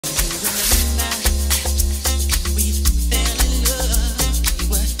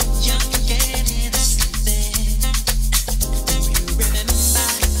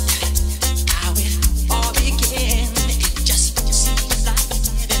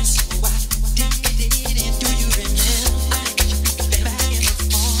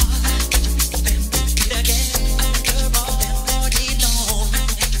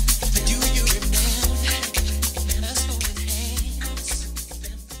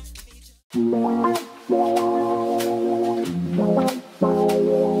Can I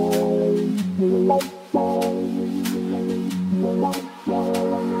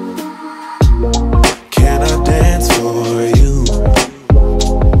dance for you?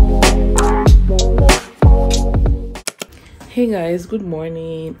 Hey guys, good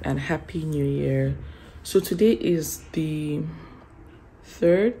morning and happy new year. So today is the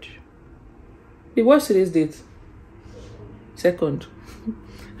 3rd. Wait, what's today's date? 2nd.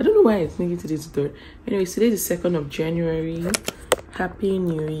 I don't know why it's thinking today's 3rd. Anyway, today is the 2nd of January. Happy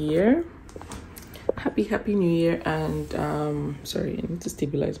new year. Happy new year. And sorry, I need to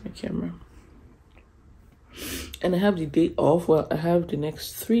stabilize my camera. And I have the day off. Well, I have the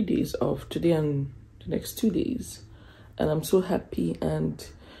next 3 days off, today and the next 2 days, and I'm so happy. And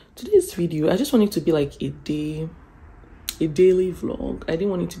today's video, I just want it to be like a daily vlog. I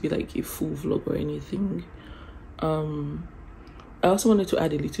didn't want it to be like a full vlog or anything. I also wanted to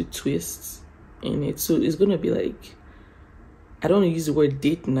add a little twist in it, so it's gonna be like, I don't want to use the word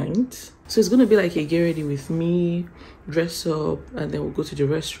date night, so it's gonna be like a get ready with me, dress up, and then we'll go to the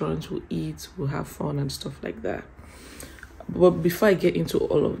restaurant, we'll eat, we'll have fun and stuff like that. But before I get into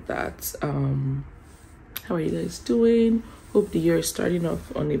all of that, how are you guys doing? Hope the year is starting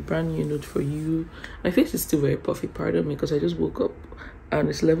off on a brand new note for you. My face is still very puffy, pardon me, because I just woke up and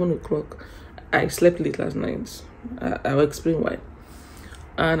it's 11 o'clock. I slept late last night. I'll explain why.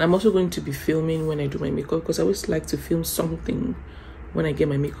 And I'm also going to be filming when I do my makeup, because I always like to film something when I get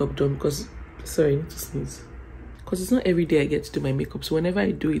my makeup done, because, sorry, I need to sneeze. Because it's not every day I get to do my makeup, so whenever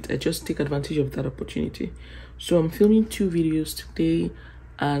I do it, I just take advantage of that opportunity. So I'm filming 2 videos today,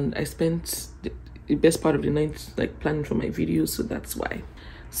 and I spent the best part of the night like planning for my videos, so that's why.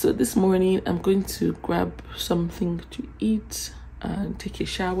 So this morning I'm going to grab something to eat and take a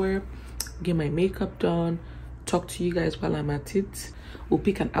shower, get my makeup done, talk to you guys while I'm at it. We'll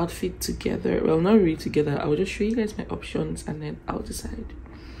pick an outfit together. Well, not really together. I will just show you guys my options and then I'll decide.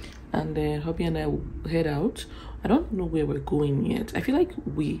 And then hubby and I will head out. I don't know where we're going yet. I feel like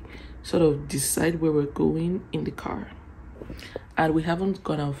we sort of decide where we're going in the car. And we haven't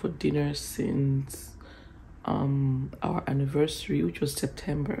gone out for dinner since our anniversary, which was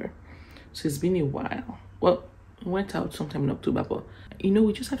September. So it's been a while. Well, we went out sometime in October, but you know,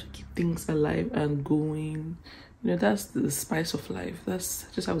 we just have to keep things alive and going. You know, that's the spice of life. That's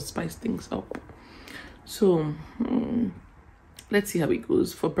just how we spice things up. So let's see how it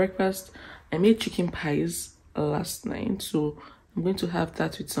goes. For breakfast, I made chicken pies last night, so I'm going to have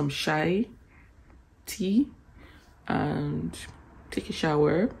that with some chai tea and take a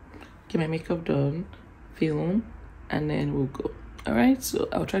shower, get my makeup done, film, and then we'll go. All right, so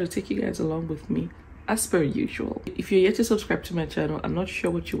I'll try to take you guys along with me as per usual. If you're yet to subscribe to my channel, I'm not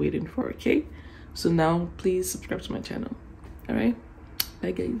sure what you're waiting for, okay? So now please subscribe to my channel. All right,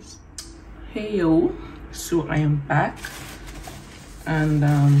 bye guys. Hey yo, so I am back, and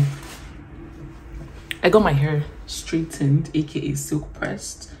I got my hair straightened, aka silk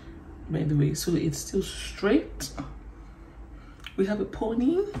pressed, by the way, so it's still straight. We have a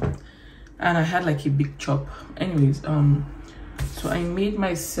pony, and I had like a big chop. Anyways, so I made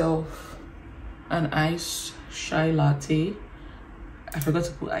myself an iced chai latte. I forgot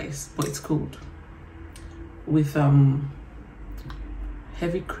to put ice, but it's cold, with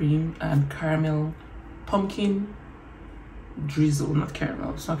heavy cream and caramel, pumpkin drizzle. Not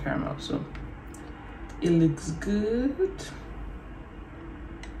caramel, it's not caramel, so it looks good.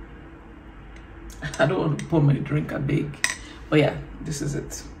 I don't want to pour my drink, I beg. But yeah, this is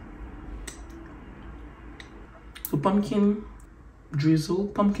it. So pumpkin drizzle,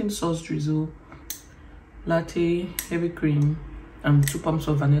 pumpkin sauce drizzle, latte, heavy cream, and 2 pumps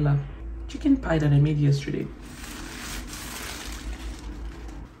of vanilla. Chicken pie that I made yesterday.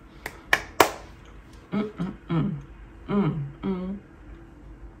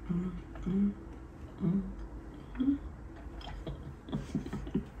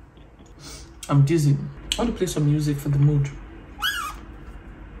 I'm dizzy. I want to play some music for the mood,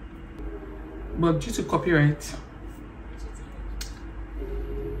 but due to copyright,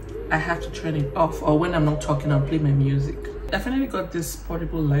 I have to turn it off, or when I'm not talking, I'll play my music. I finally got this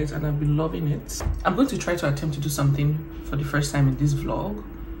portable light and I've been loving it. I'm going to try to attempt to do something for the first time in this vlog.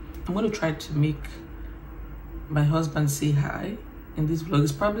 I'm going to try to make my husband say hi in this vlog.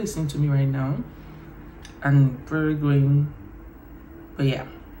 He's probably listening to me right now and very going, but yeah,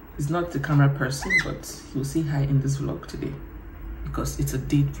 he's not the camera person, but he'll say hi in this vlog today because it's a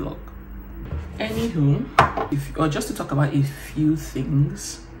date vlog. Anywho, or just to talk about a few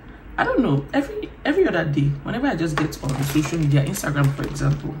things, I don't know, every other day, whenever I just get on social media, Instagram for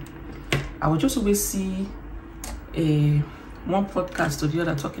example, I would just always see a one podcast to the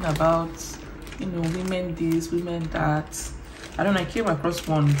other talking about, you know, women this, women that. I don't know, I came across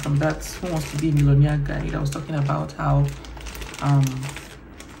one from that Who Wants to Be a Millionaire guy that was talking about how I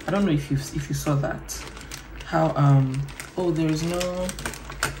don't know if you saw that, how oh, there is no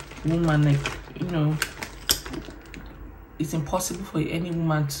woman, like, you know, it's impossible for any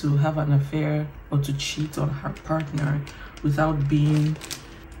woman to have an affair or to cheat on her partner without being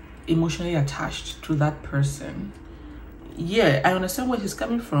emotionally attached to that person. Yeah, I understand where he's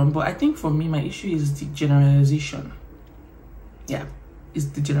coming from, but I think for me, my issue is the generalization. Yeah, it's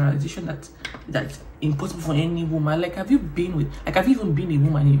the generalization that's impossible for any woman. Like, have you even been a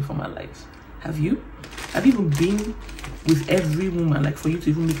woman in your former life? Have you even been with every woman, like, for you to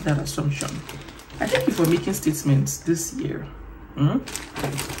even make that assumption? I think if we're making statements this year,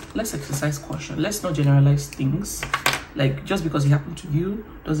 let's exercise caution. Let's not generalize things. Like, just because it happened to you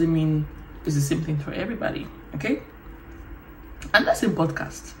doesn't mean it's the same thing for everybody. Okay? And that's in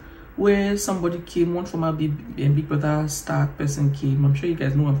podcast where somebody came, one former Big Brother star person came. I'm sure you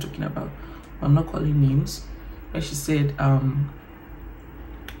guys know what I'm talking about. I'm not calling names. Where she said,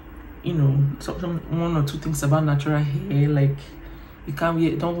 you know, one or two things about natural hair, like, you can't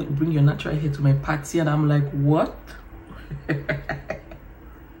wear, don't bring your natural hair to my party. And I'm like, what?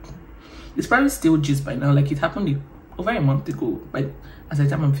 It's probably still gist by now. Like, it happened over a month ago, but as the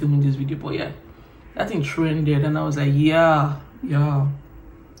time I'm filming this video. But yeah, that thing trended, and I was like, yeah.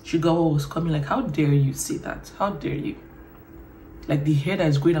 Sugar was coming, like, how dare you say that? How dare you? Like, the hair that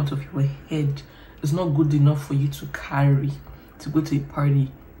is going out of your head is not good enough for you to carry to go to a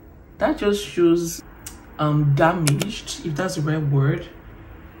party. That just shows damaged, if that's the right word.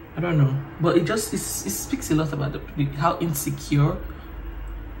 I don't know, but it speaks a lot about how insecure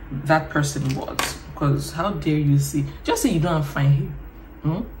that person was. Because how dare you just say you don't have fine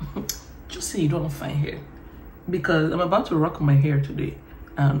hair. Just say you don't have fine hair, because I'm about to rock my hair today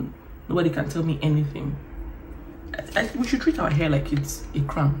and nobody can tell me anything. We should treat our hair like it's a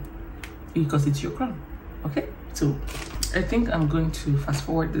crown, because it's your crown. Okay, so I think I'm going to fast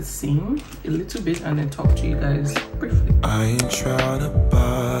forward the scene a little bit and then talk to you guys briefly. I ain't trying to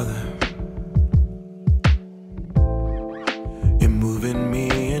bother. You're moving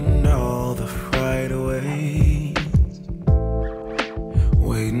me in all the right ways,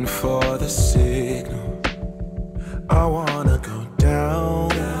 waiting for the signal. I wanna go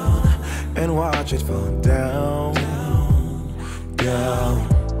down and watch it fall down.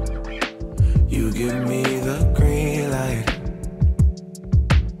 You give me the green light,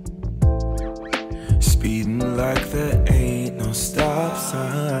 speeding like there ain't no stop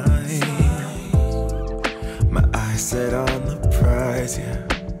sign. My eyes set on the prize, yeah.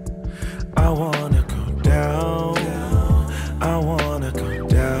 I wanna go down, I wanna go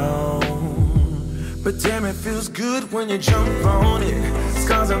down. But damn, it feels good when you jump on it.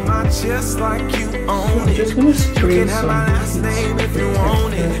 Scars on my chest like you own it. You can have my last name if you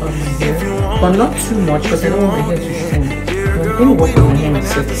want it. If you want it. But not too much, because I don't want my hair to shrink. I'm going to work on my hair and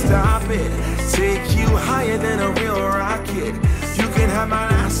set it. Take you higher than a real rocket. You can have my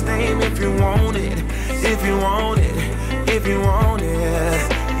last name if you want it. If you want it. If you want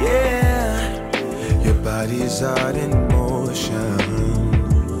it. Yeah. Your body's out in motion,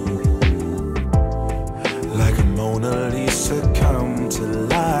 like a Mona Lisa come to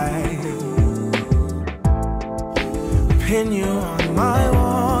life. Pin you on my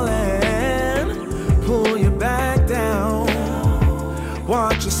wall and pull you back down.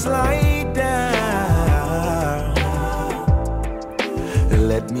 Watch you slide down.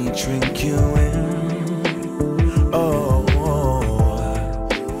 Let me drink you in. Oh,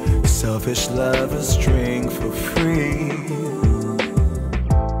 selfish lovers drink for free.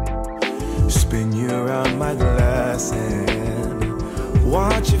 Spin you around my glass and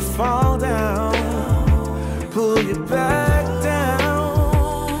watch you fall down. Pull you back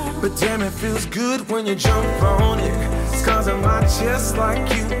down. But damn, it feels good when you jump on it. Scars on my chest like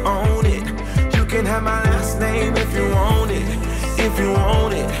you own it. You can have my last name if you want it. If you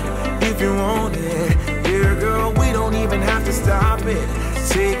want it. If you want it. Dear girl, we don't even have to stop it.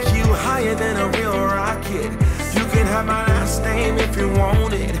 Take you higher than a real rocket. You can have my last name if you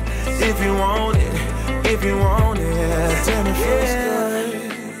want it. If you want it. If you want it. Damn, it feels good.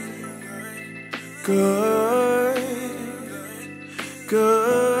 Good.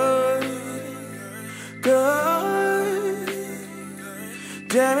 Good. Good.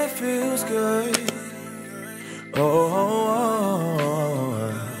 Damn, it feels good. Oh,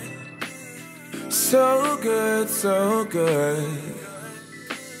 so good, so good.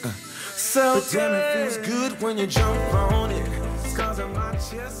 So but damn, it feels good when you jump on it. Scars on my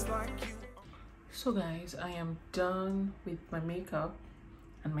chest like you. So guys, I am done with my makeup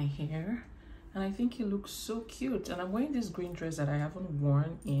and my hair, and I think it looks so cute. And I'm wearing this green dress that I haven't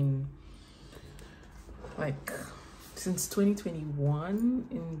worn in like since 2021,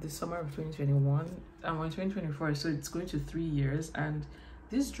 in the summer of 2021. I'm in 2024, so it's going to 3 years. And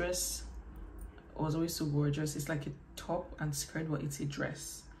this dress was always so gorgeous. It's like a top and skirt, but it's a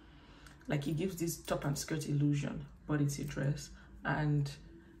dress. Like it gives this top and skirt illusion, but it's a dress. And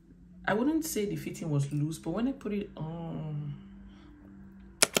I wouldn't say the fitting was loose, but when I put it on,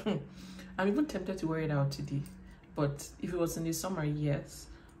 I'm even tempted to wear it out today. But if it was in the summer, yes.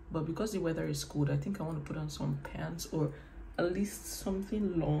 But because the weather is cold, I think I want to put on some pants or at least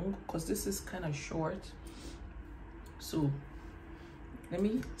something long, because this is kind of short. So let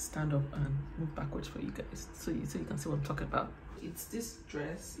me stand up and move backwards for you guys so you can see what I'm talking about. It's this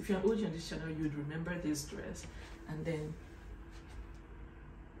dress. If you're an OG on this channel, you would remember this dress. And then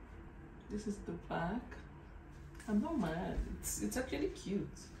this is the back. I'm not mad. It's actually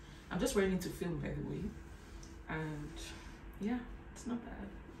cute. I'm just wearing it to film, by the way. And yeah, it's not bad.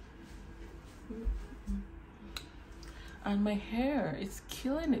 And my hair is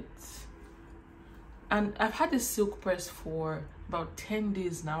killing it. And I've had this silk press for about 10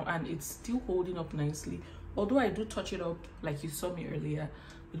 days now, and it's still holding up nicely. Although I do touch it up, like you saw me earlier,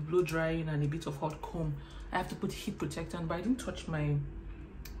 with blow drying and a bit of hot comb. I have to put heat protectant, but I didn't touch my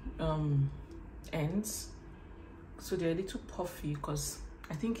ends, so they're a little puffy because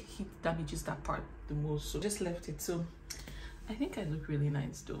I think heat damages that part the most. So just left it. So I think I look really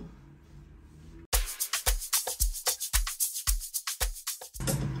nice though.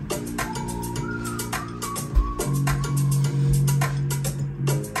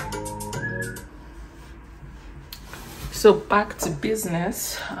 So back to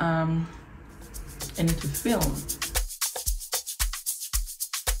business. I need to film.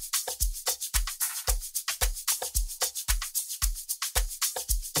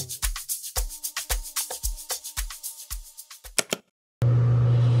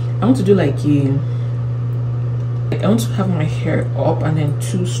 I want to do like I want to have my hair up and then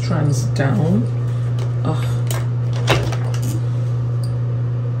 2 strands down.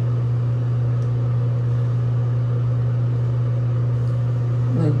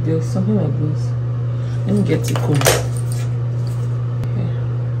 Like this, something like this. Let me get it comb.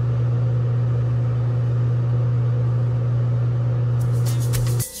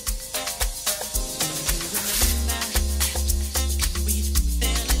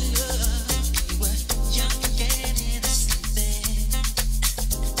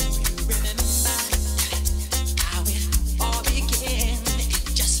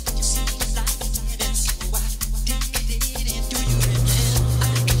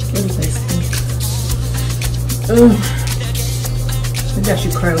 Oh, maybe I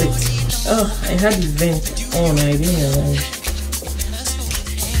should curl it. Oh, I had the vent on, I didn't realize.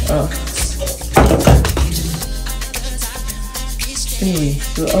 Oh. Anyway,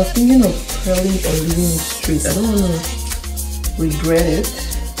 so I was thinking of curling or leaving it straight. I don't want to regret it.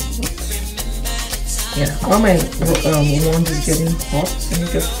 But yeah, while my wand is getting hot, let me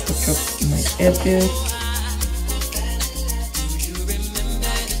just touch up my edges.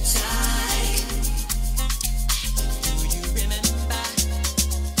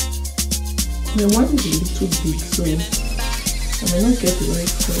 The one is a little big, so I may not get the right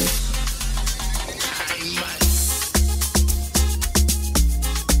size.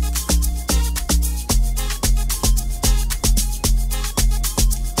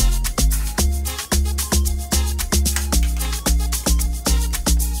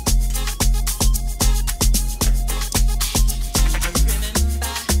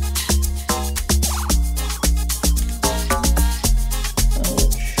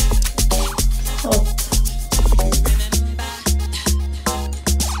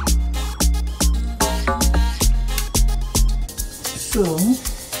 So,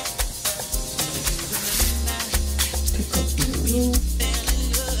 pick up the wheel.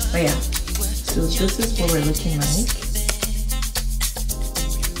 Oh yeah, so this is what we're looking like.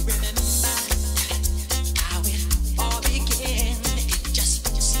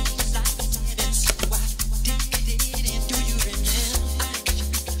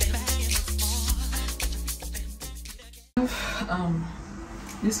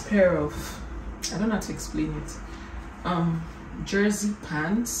 This pair of, I don't know how to explain it, jersey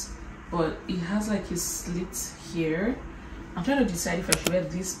pants, but it has like a slit here. I'm trying to decide if I should wear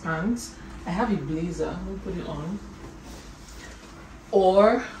these pants. I have a blazer, I'm gonna put it on,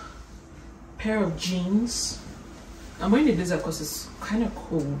 or pair of jeans. I'm wearing the blazer because it's kind of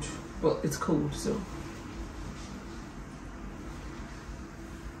cold. Well, it's cold, so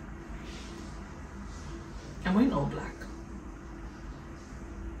I'm wearing all black.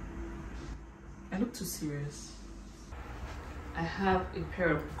 I look too serious. I have a pair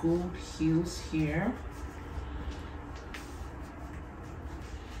of gold heels here.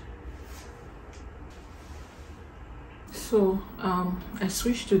 So I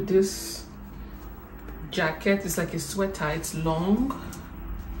switched to this jacket. It's like a sweater, it's long,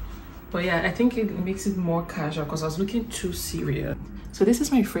 but yeah, I think it makes it more casual because I was looking too serious. So this is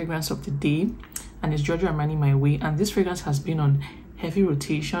my fragrance of the day, and it's Giorgio Armani My Way, and this fragrance has been on heavy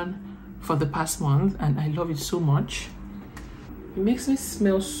rotation for the past month and I love it so much. It makes me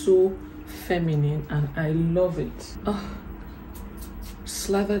smell so feminine and I love it.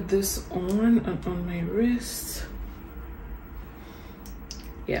 Slather this on and on my wrist.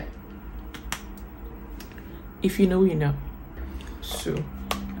 Yeah, if you know, you know. So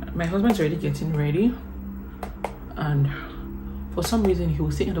my husband's already getting ready, and for some reason he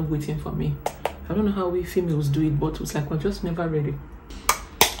will still end up waiting for me. I don't know how we females do it, but it's like we're just never ready.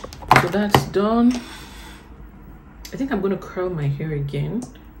 So that's done. I think I'm gonna curl my hair again,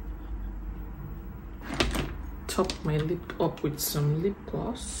 top my lip up with some lip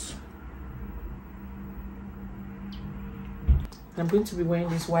gloss. I'm going to be wearing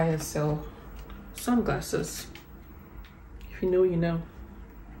these YSL sunglasses. If you know, you know.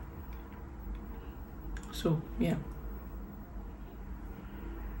 So yeah,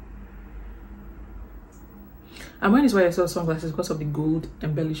 I'm wearing these YSL sunglasses because of the gold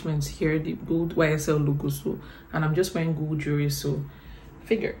embellishments here, the gold YSL logo. So, and I'm just wearing gold jewelry, so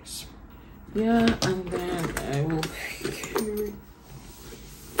figures. Yeah, and then I will carry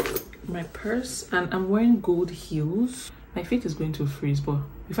my purse, and I'm wearing gold heels. My feet is going to freeze, but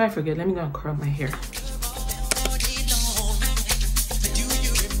before I forget, let me go and curl my hair.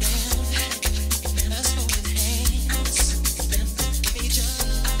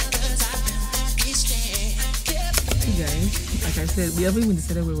 Hey guys, like I said, we haven't even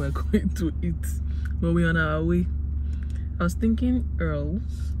decided where we're going to eat, but we're on our way. I was thinking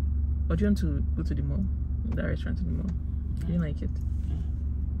Earl's, or do you want to go to the mall? The restaurant to the mall. You didn't like it?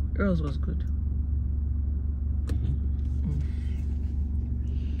 Earl's was good.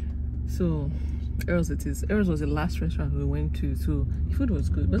 So Earl's it is. Earl's was the last restaurant we went to, so the food was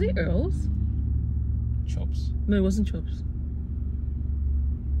good. Was it Earl's? Chops. No, it wasn't Chops.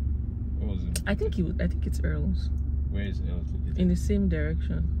 What was it? I think it's Earl's. Where is Earl's located? In the same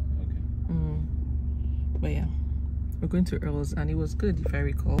direction. Okay. But yeah, we're going to Earl's and it was good, if I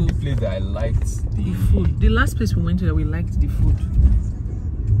recall. The place that I liked the food. The last place we went to that we liked the food.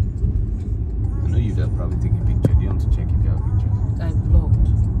 I know you guys probably take a picture. Do you want to check if you have pictures? I vlogged.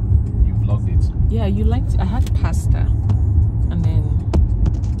 You vlogged it? Yeah, you liked. I had pasta, and then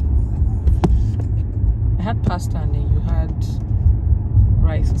I had pasta, and then you had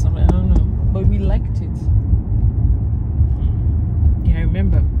rice or something. I don't know, but we liked it. Yeah, I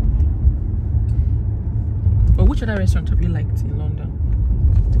remember. But which other restaurant have you liked in London?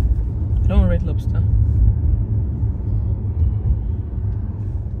 I don't want Red Lobster.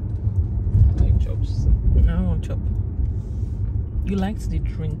 I like Chops. I don't want Chop. You liked the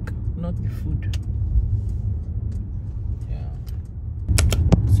drink, not the food. Yeah.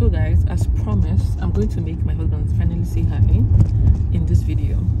 So guys, as promised, I'm going to make my husband finally say hi in this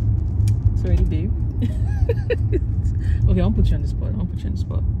video. Sorry, babe. Okay, I won't put you on the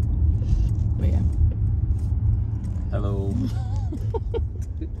spot. But yeah. Hello.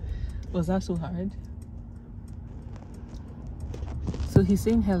 Was that so hard? So he's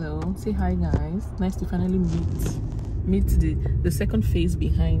saying hello. Say hi guys. Nice to finally meet the second face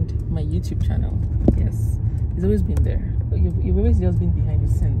behind my YouTube channel. Yes, he's always been there. You've always just been behind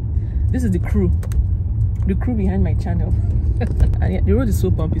the scene. This is the crew behind my channel. And yeah, the road is so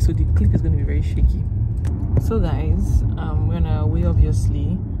bumpy, so the clip is going to be very shaky. So guys, we're on our way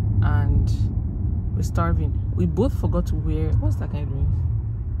obviously, and we're starving. We both forgot to wear. What's that guy doing?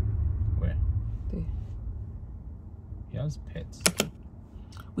 Where? There. He has pets. Okay.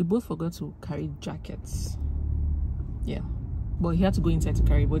 We both forgot to carry jackets. Yeah, but he had to go inside to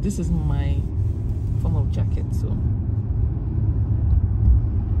carry. But this is my form of jacket. So,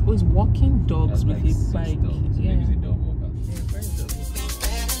 oh, he's walking dogs with like a bike. Dogs. Yeah. Maybe he's a dog walker. Yeah, very dog walker.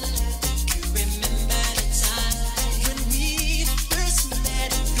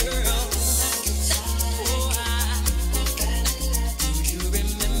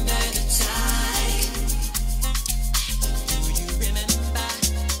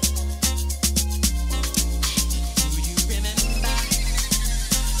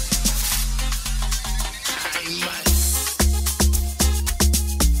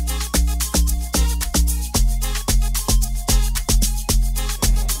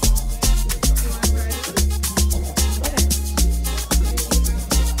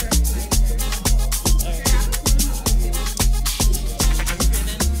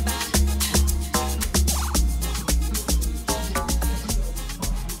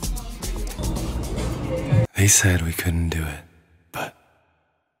 They said we couldn't do it, but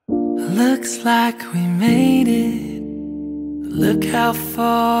looks like we made it. Look how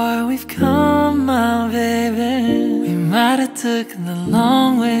far we've come, my baby. We might have taken the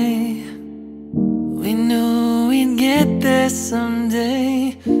long way. We knew we'd get there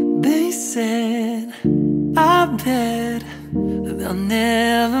someday. They said, I bet they'll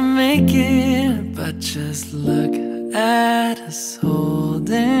never make it, but just look at us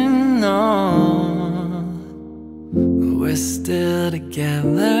holding on. We're still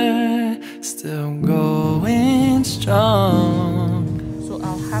together, still going strong. So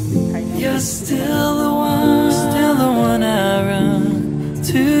I'll have the pineapple. You're still the one I run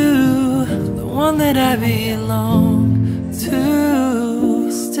to, the one that I belong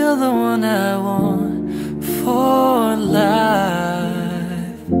to, still the one I want for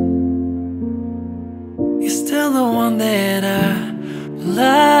life. You're still the one that I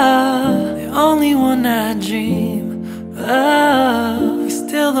love, the only one I dream of. You're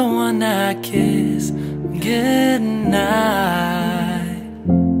still the one I kiss goodnight.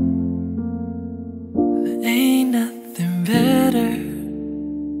 There ain't nothing better.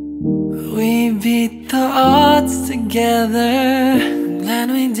 We beat the odds together. I'm glad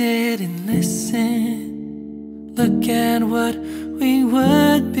we didn't listen. Look at what we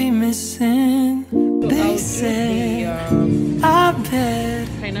would be missing. They said, I bet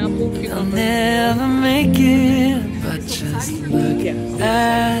they'll never make it, but just look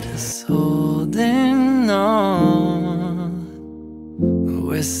at us holding on.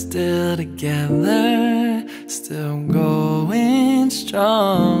 We're still together, still going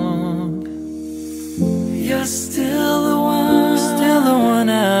strong. You're still the one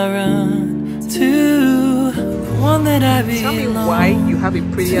I run to, the one that I belong. Tell me why you have a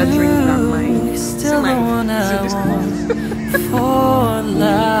prettier drink than mine. Still the one I want for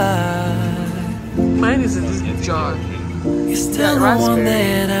life. Mine is in this jar. You're still the one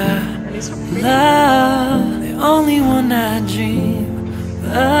that I love, the only one I dream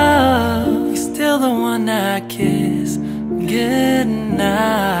of. You're still the one I kiss goodnight.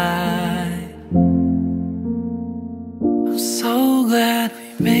 I'm so glad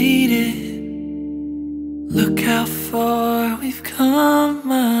we made it. Look how far we've come,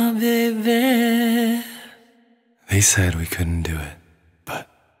 my baby. They said we couldn't do it, but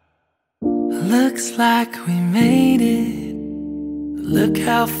looks like we made it. Look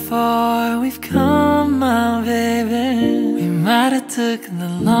how far we've come, my baby. We might have taken the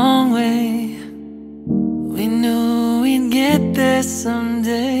long way. We knew we'd get there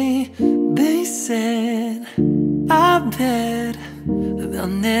someday. They said, I bet they'll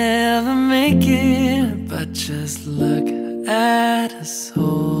never make it, but just look at us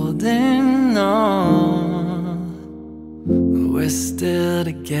holding on. We're still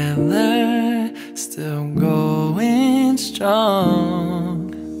together, still going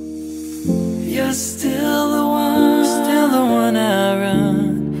strong. You're still the one I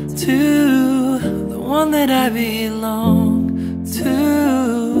run to, the one that I belong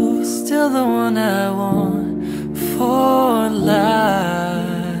to, still the one I want for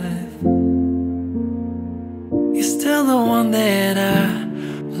life. You're still the one that I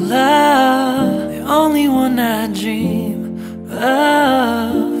love, the only one I dream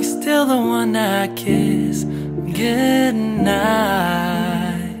of. You're still the one I kiss goodnight.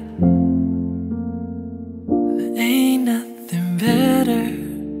 There ain't nothing better.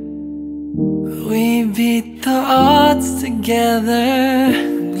 We beat the odds together.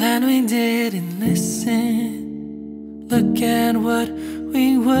 I'm glad we didn't listen. Look at what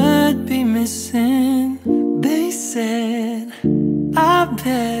we would be missing. They said, I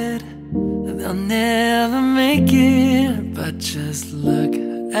bet they'll never make it, but just look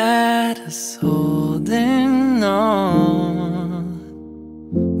at us holding on.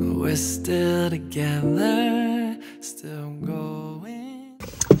 We're still together, still going.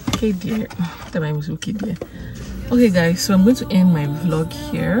 Okay dear, that might be okay dear. Okay guys, so I'm going to end my vlog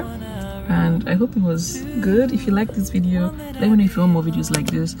here, and I hope it was good. If you like this video, let me know if you want more videos like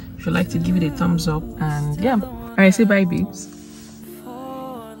this. If you liked it, give it a thumbs up, and yeah. Alright, say bye babes.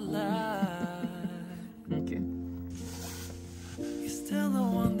 Okay. You're still the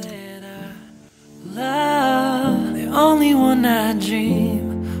one that I love, the only one I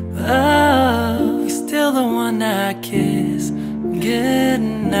dream of. You're still the one I kiss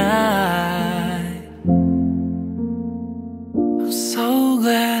goodnight.